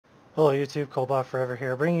Hello YouTube, Kolbot Forever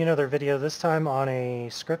here, bringing you another video, this time on a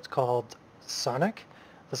script called Sonic.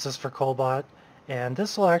 This is for Kolbot, and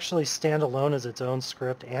this will actually stand alone as its own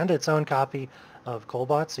script and its own copy of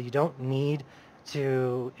Kolbot, so you don't need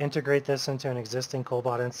to integrate this into an existing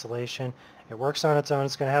Kolbot installation. It works on its own,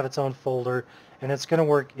 it's going to have its own folder, and it's going to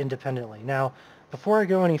work independently. Now, before I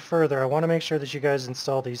go any further, I want to make sure that you guys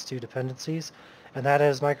install these two dependencies, and that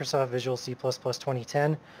is Microsoft Visual C++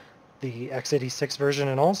 2010, the x86 version,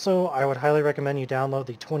 and also I would highly recommend you download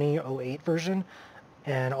the 2008 version,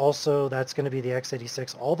 and also that's going to be the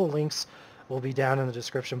x86. All the links will be down in the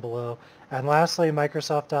description below. And lastly,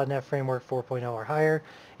 Microsoft.NET Framework 4.0 or higher.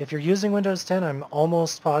 If you're using Windows 10, I'm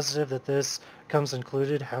almost positive that this comes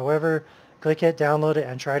included. However, click it, download it,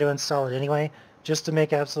 and try to install it anyway, just to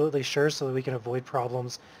make absolutely sure so that we can avoid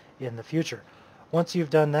problems in the future. Once you've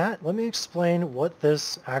done that, let me explain what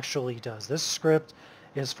this actually does. This script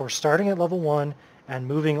is for starting at level 1 and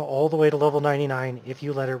moving all the way to level 99 if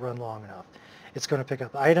you let it run long enough. It's going to pick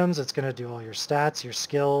up items, it's going to do all your stats, your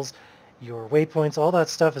skills, your waypoints, all that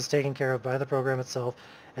stuff is taken care of by the program itself,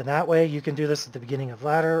 and that way you can do this at the beginning of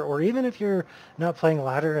ladder, or even if you're not playing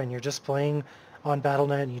ladder and you're just playing on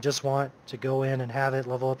Battle.net and you just want to go in and have it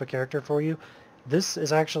level up a character for you, this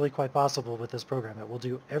is actually quite possible with this program. It will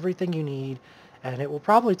do everything you need, and it will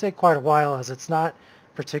probably take quite a while as it's not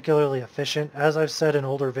particularly efficient. As I've said in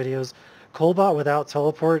older videos, Kolbot without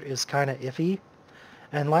teleport is kind of iffy.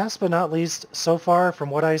 And last but not least, so far from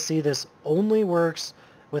what I see, this only works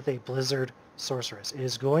with a Blizzard sorceress. It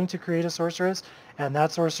is going to create a sorceress, and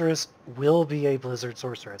that sorceress will be a Blizzard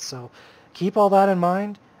sorceress. So keep all that in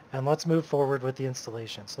mind, and let's move forward with the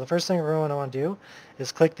installation. So the first thing we're going to want to do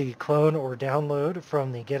is click the clone or download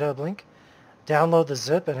from the GitHub link. Download the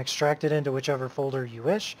zip and extract it into whichever folder you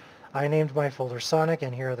wish. I named my folder Sonic,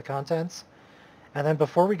 and here are the contents. And then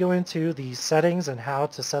before we go into the settings and how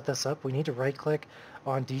to set this up, we need to right-click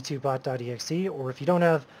on d2bot.exe, or if you don't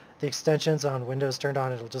have the extensions on Windows turned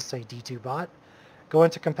on, it'll just say d2bot. Go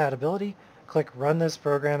into compatibility, click Run this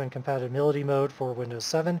program in compatibility mode for Windows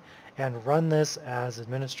 7, and run this as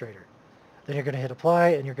administrator. Then you're going to hit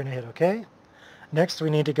Apply, and you're going to hit OK. Next, we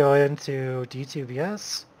need to go into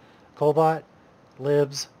D2BS, Kolbot,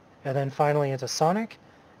 libs, and then finally into Sonic.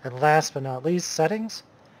 And last but not least, settings.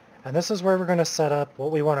 And this is where we're going to set up what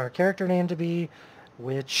we want our character name to be,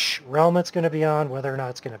 which realm it's going to be on, whether or not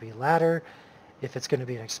it's going to be ladder, if it's going to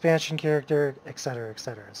be an expansion character, etc.,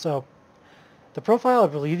 etc. So the profile I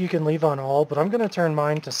believe you can leave on all, but I'm going to turn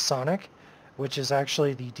mine to Sonic, which is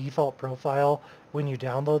actually the default profile when you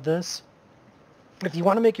download this. If you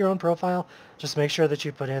want to make your own profile, just make sure that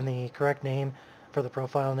you put in the correct name for the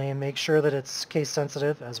profile name. Make sure that it's case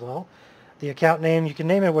sensitive as well. The account name, you can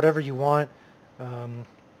name it whatever you want.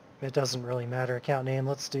 It doesn't really matter. Account name,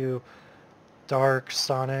 let's do Dark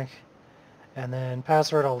Sonic. And then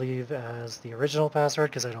password I'll leave as the original password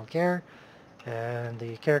because I don't care. And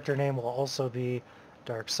the character name will also be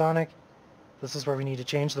Dark Sonic. This is where we need to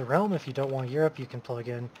change the realm. If you don't want Europe, you can plug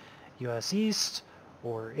in US East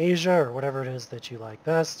or Asia or whatever it is that you like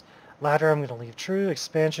best. Ladder I'm going to leave true,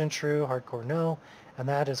 expansion true, hardcore no, and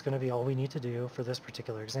that is going to be all we need to do for this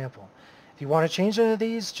particular example. If you want to change any of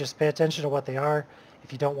these, just pay attention to what they are.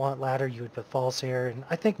 If you don't want ladder, you would put false here, and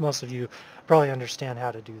I think most of you probably understand how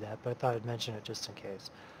to do that, but I thought I'd mention it just in case.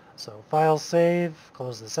 So file save,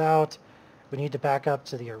 close this out. We need to back up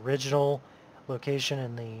to the original location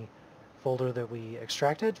in the folder that we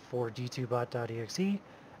extracted for d2bot.exe,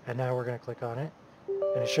 and now we're going to click on it.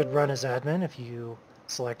 And it should run as admin if you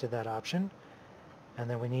selected that option. And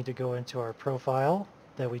then we need to go into our profile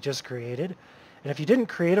that we just created. And if you didn't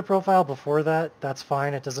create a profile before that, that's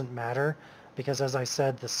fine. It doesn't matter because, as I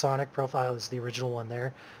said, the Sonic profile is the original one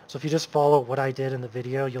there. So if you just follow what I did in the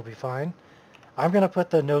video, you'll be fine. I'm going to put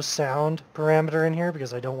the no sound parameter in here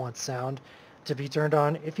because I don't want sound to be turned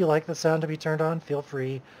on. If you like the sound to be turned on, feel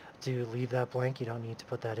free to leave that blank. You don't need to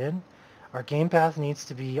put that in. Our game path needs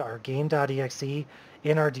to be our game.exe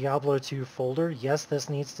in our Diablo 2 folder. Yes, this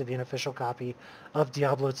needs to be an official copy of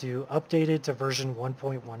Diablo 2 updated to version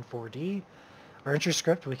 1.14d. Our entry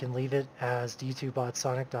script, we can leave it as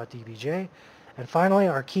d2botsonic.dbj. And finally,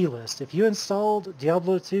 our key list. If you installed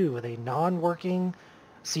Diablo 2 with a non-working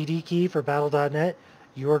CD key for Battle.net,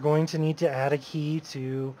 you are going to need to add a key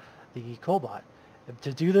to the Kolbot.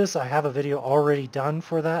 To do this, I have a video already done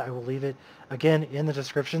for that. I will leave it again in the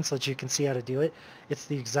description so that you can see how to do it. It's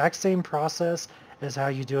the exact same process as how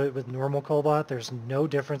you do it with normal Kolbot. There's no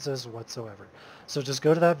differences whatsoever. So just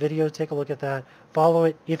go to that video, take a look at that, follow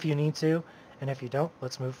it if you need to, and if you don't,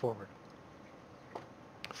 let's move forward.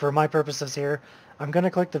 For my purposes here, I'm going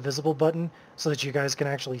to click the visible button so that you guys can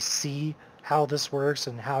actually see how this works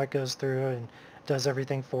and how it goes through and does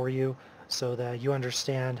everything for you so that you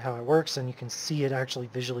understand how it works and you can see it actually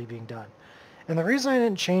visually being done. And the reason I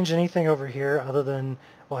didn't change anything over here other than,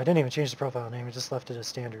 well, I didn't even change the profile name, I just left it as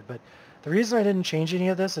standard, but the reason I didn't change any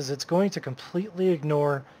of this is it's going to completely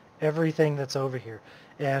ignore everything that's over here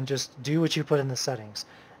and just do what you put in the settings.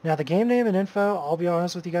 Now the game name and info, I'll be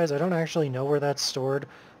honest with you guys, I don't actually know where that's stored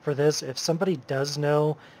for this. If somebody does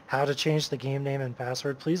know how to change the game name and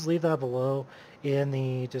password, please leave that below in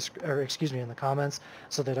the in the comments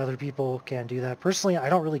so that other people can do that. Personally, I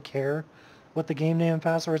don't really care what the game name and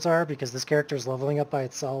passwords are because this character is leveling up by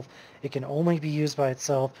itself. It can only be used by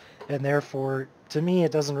itself, and therefore, to me,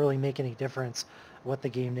 it doesn't really make any difference what the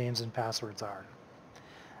game names and passwords are.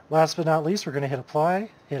 Last but not least, we're going to hit apply,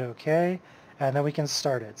 hit OK, and then we can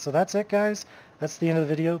start it. So that's it, guys. That's the end of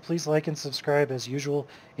the video. Please like and subscribe as usual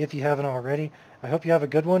if you haven't already. I hope you have a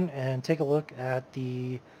good one, and take a look at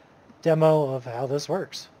the demo of how this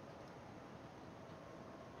works.